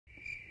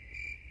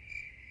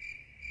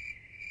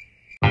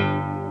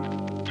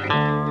Hey,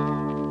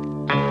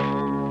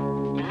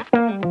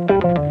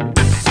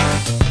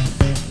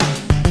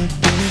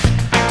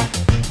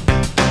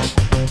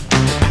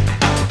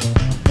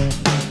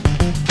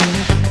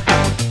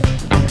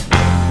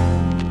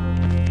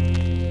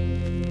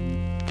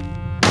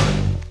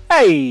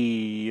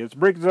 it's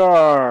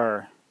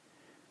BrickTsar.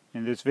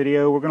 In this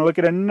video, we're going to look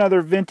at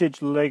another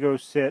vintage Lego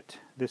set.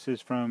 This is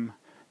from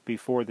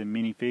before the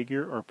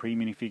minifigure or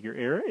pre-minifigure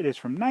era. It is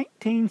from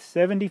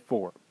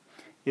 1974.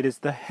 It is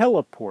the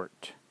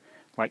Heliport,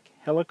 like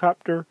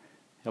helicopter,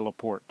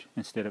 heliport,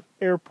 instead of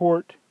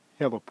airport,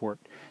 heliport.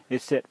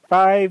 It's set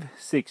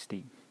 560.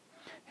 It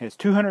has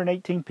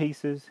 218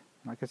 pieces.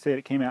 Like I said,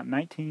 it came out in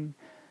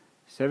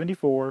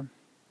 1974.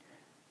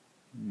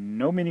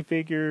 No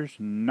minifigures,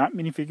 not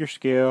minifigure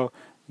scale.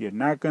 You're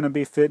not going to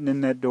be fitting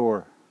in that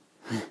door.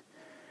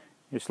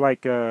 It's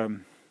like,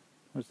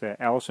 what's that,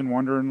 Alice in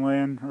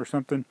Wonderland or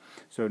something?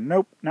 So,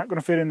 nope, not going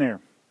to fit in there.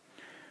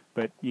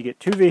 But you get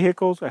two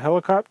vehicles, a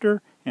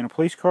helicopter and a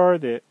police car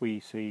that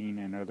we've seen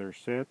in other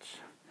sets.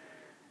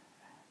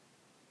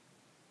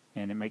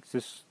 And it makes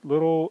this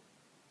little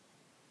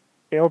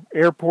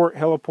airport,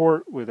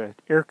 heliport with an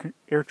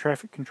air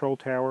traffic control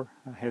tower.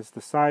 It has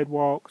the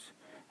sidewalks.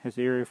 Has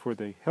the area for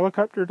the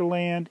helicopter to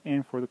land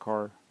and for the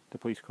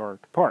police car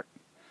to park.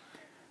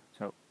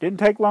 So, didn't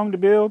take long to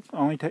build.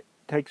 Only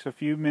takes a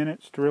few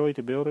minutes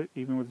to build it.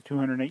 Even with the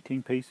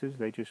 218 pieces,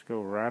 they just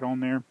go right on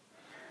there.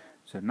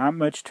 So, not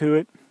much to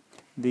it.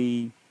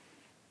 The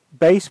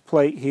base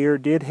plate here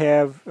did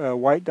have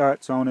white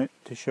dots on it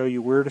to show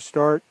you where to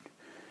start,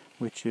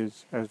 which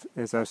is,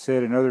 as I've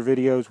said in other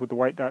videos with the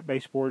white dot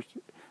baseboards,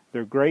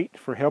 they're great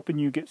for helping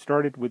you get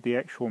started with the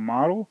actual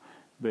model.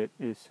 But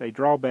it's a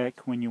drawback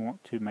when you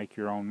want to make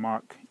your own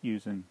mock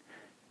using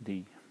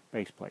the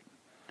base plate.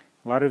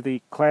 A lot of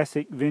the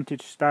classic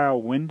vintage style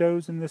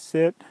windows in this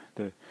set,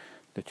 the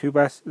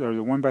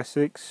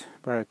 1x6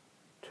 by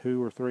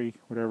 2 or 3,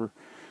 whatever,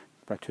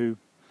 by 2,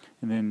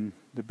 and then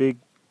the big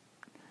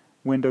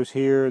windows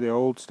here, the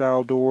old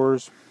style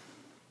doors.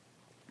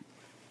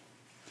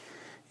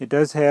 It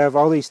does have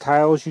all these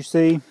tiles you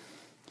see,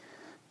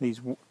 these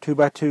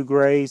 2x2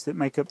 grays that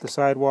make up the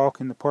sidewalk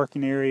in the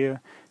parking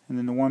area. And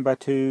then the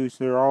 1x2s,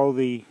 they're all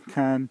the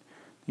kind,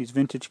 these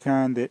vintage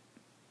kind that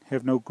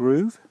have no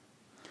groove,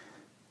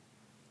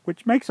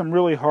 which makes them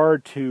really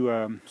hard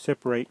to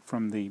separate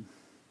from the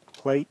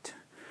plate.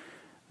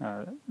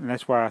 And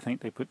that's why I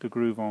think they put the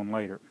groove on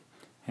later.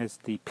 It has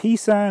the P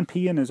sign.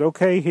 P-ing is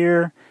okay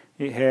here.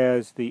 It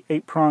has the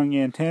 8-prong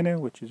antenna,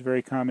 which is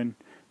very common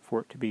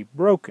for it to be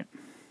broken.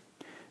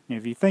 Now,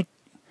 if you think,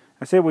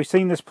 I said we've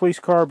seen this police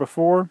car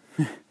before.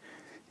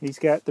 He's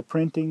got the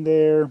printing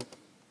there.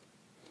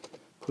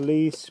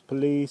 Police.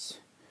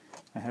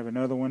 I have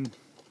another one.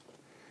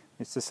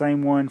 It's the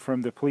same one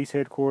from the police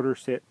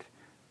headquarters set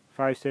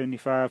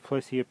 575,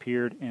 plus he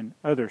appeared in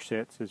other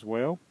sets as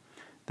well.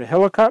 The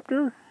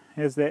helicopter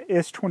has that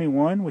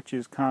S21, which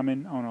is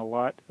common on a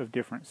lot of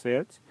different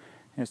sets.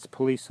 It has the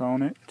police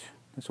on it.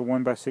 That's a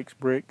 1x6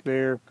 brick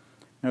there.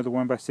 Another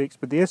 1x6.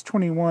 But the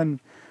S21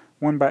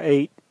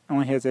 1x8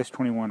 only has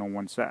S21 on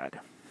one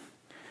side.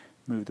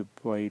 Move the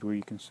blade where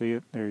you can see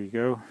it. There you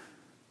go.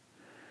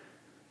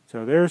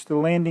 So there's the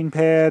landing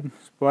pad.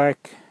 It's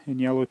black and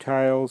yellow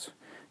tiles.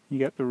 You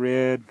got the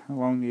red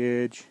along the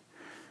edge.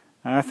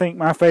 I think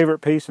my favorite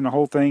piece in the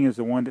whole thing is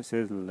the one that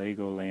says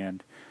Legoland.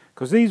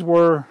 Because these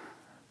were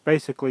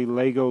basically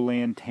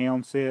Legoland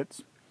town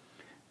sets.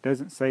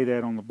 Doesn't say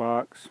that on the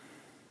box.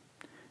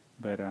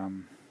 But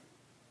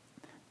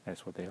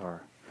that's what they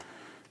are.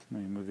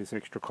 Let me move this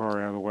extra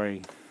car out of the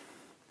way.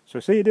 So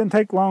see, it didn't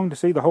take long to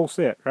see the whole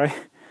set,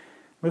 right?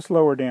 Let's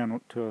lower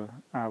down to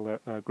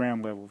a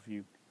ground level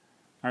view.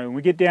 Alright, when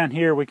we get down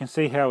here, we can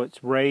see how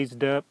it's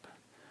raised up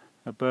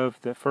above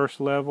the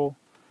first level.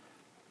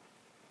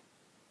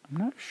 I'm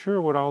not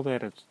sure what all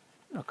that is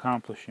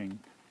accomplishing.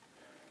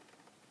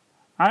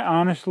 I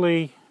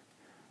honestly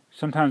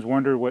sometimes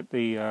wonder what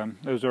the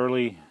those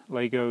early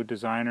Lego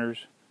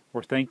designers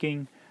were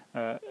thinking.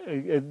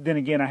 Then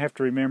again, I have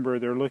to remember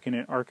they're looking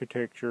at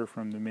architecture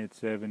from the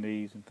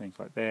mid-70s and things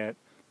like that,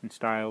 and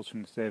styles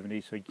from the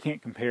 70s, so you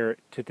can't compare it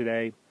to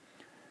today.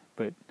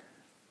 But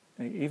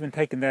even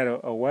taking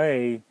that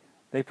away,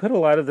 they put a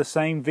lot of the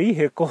same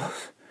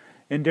vehicles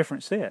in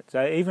different sets.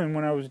 Even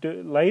when I was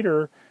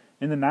later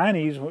in the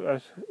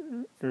 90s,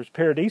 there's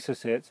Paradisa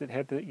sets that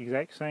had the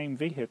exact same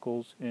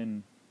vehicles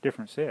in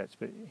different sets.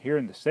 But here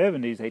in the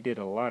 70s, they did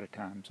a lot of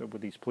times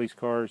with these police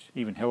cars,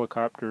 even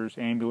helicopters,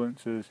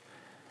 ambulances.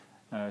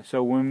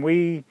 So when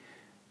we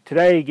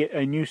today get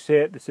a new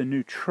set that's a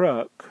new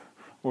truck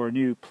or a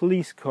new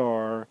police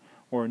car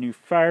or a new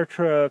fire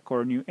truck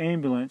or a new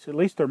ambulance, at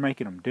least they're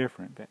making them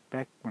different.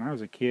 Back when I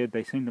was a kid,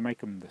 they seemed to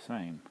make them the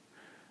same.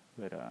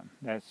 But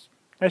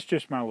that's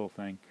just my little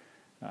thing.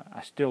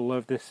 I still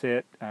love this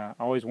set. I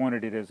always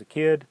wanted it as a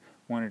kid.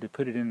 Wanted to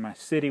put it in my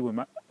city with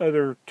my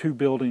other 2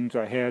 buildings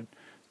I had,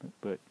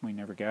 but we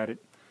never got it.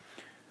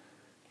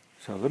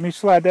 So let me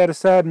slide that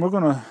aside, and we're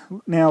going to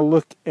now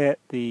look at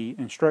the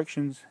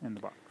instructions in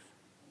the box.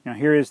 Now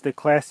here is the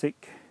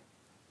classic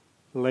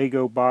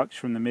Lego box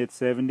from the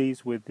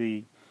mid-70s with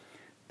the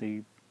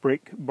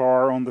brick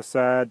bar on the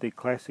side, the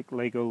classic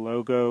Lego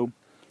logo,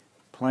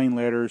 plain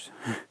letters,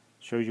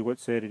 shows you what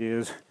set it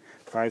is,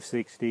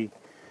 560. It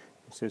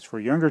says, for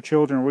younger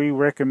children, we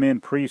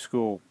recommend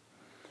preschool.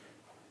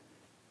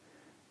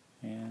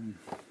 And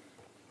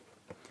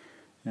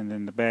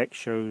then the back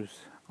shows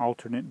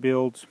alternate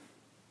builds.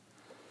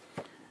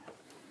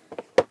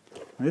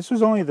 And this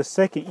was only the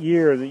second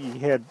year that you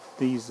had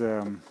these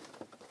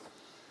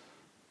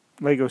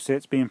Lego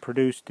sets being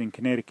produced in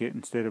Connecticut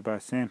instead of by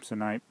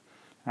Samsonite.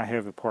 I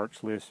have the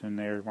parts list in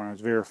there when I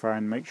was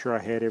verifying to make sure I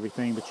had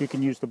everything, but you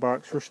can use the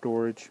box for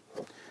storage.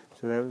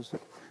 So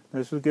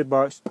this was a good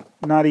box,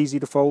 not easy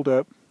to fold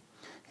up.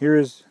 Here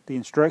is the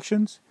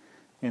instructions,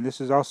 and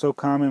this is also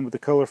common with the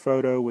color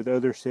photo with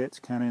other sets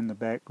kind of in the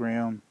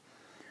background.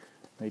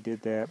 They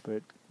did that,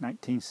 but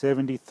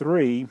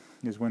 1973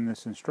 is when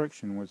this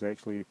instruction was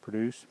actually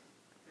produced.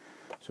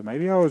 So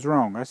maybe I was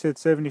wrong. I said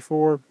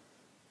 74,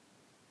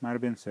 might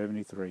have been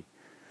 73.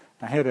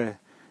 I had a,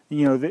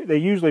 you know, they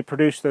usually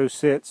produce those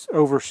sets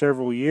over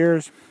several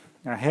years.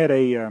 I had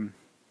a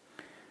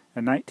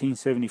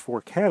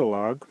 1974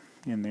 catalog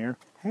in there.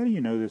 How do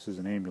you know this is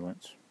an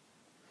ambulance?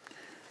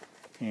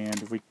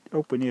 And if we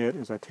open it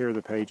as I tear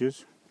the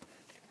pages,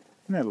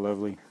 isn't that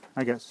lovely?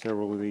 I got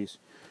several of these.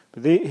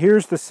 But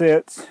here's the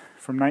sets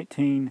from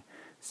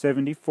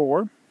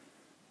 1974.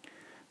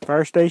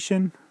 Fire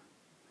station,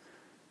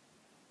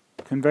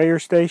 conveyor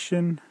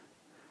station.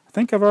 I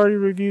think I've already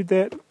reviewed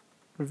that.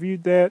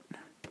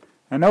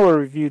 I know I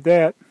reviewed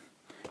that.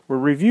 We're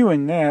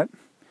reviewing that.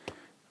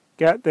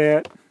 Got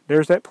that.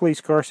 There's that police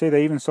car. See,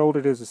 they even sold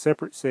it as a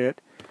separate set.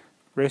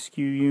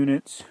 Rescue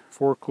units,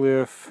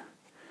 forklift,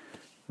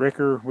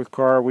 wrecker with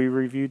car. We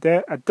reviewed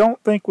that. I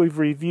don't think we've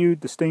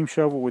reviewed the steam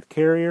shovel with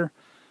carrier,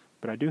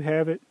 but I do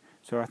have it.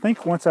 So I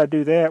think once I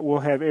do that, we'll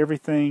have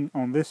everything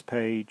on this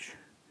page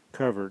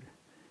covered.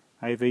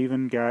 I've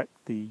even got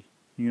the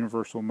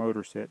universal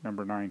motor set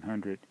number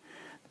 900.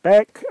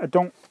 Back, I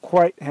don't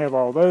quite have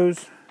all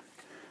those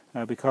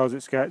because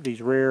it's got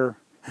these rare,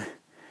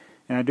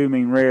 and I do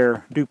mean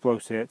rare,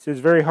 Duplo sets. It's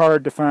very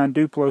hard to find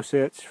Duplo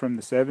sets from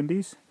the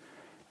 70s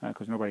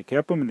because nobody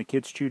kept them and the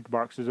kids chewed the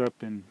boxes up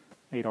and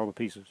ate all the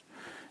pieces.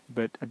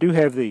 But I do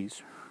have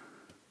these.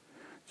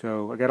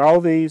 So I got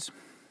all these.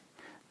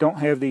 Don't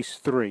have these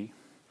three.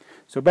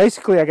 So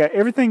basically I got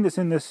everything that's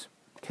in this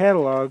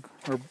catalog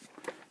or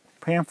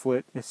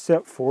pamphlet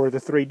except for the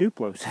three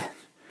Duplo sets.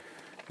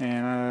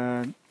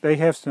 And they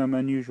have some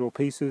unusual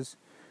pieces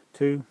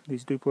too,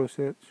 these Duplo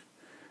sets.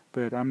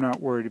 But I'm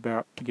not worried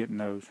about getting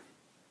those.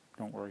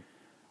 Don't worry.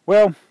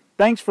 Well,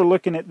 thanks for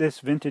looking at this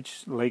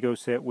vintage Lego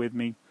set with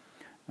me.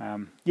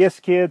 Yes,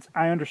 kids,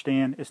 I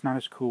understand it's not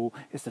as cool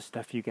as the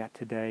stuff you got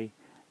today.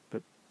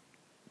 But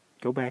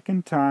go back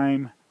in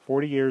time,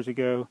 40 years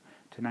ago,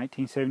 to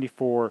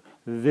 1974,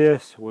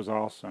 this was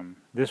awesome.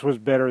 This was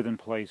better than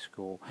Play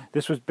School.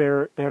 This was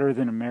better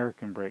than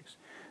American Bricks.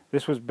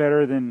 This was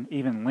better than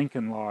even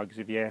Lincoln Logs,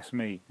 if you ask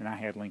me, and I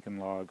had Lincoln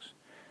Logs.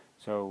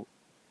 So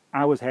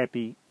I was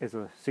happy as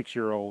a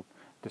 6-year-old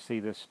to see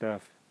this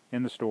stuff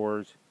in the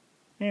stores,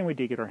 and we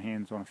did get our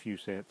hands on a few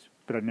sets,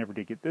 but I never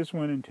did get this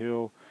one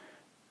until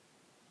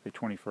the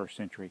 21st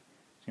century.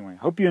 So anyway,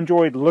 hope you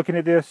enjoyed looking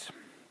at this.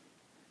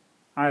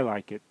 I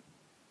like it.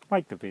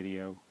 Like the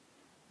video.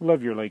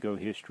 Love your Lego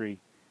history.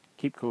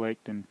 Keep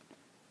collecting.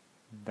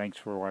 Thanks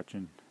for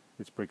watching.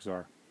 It's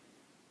BrickTsar.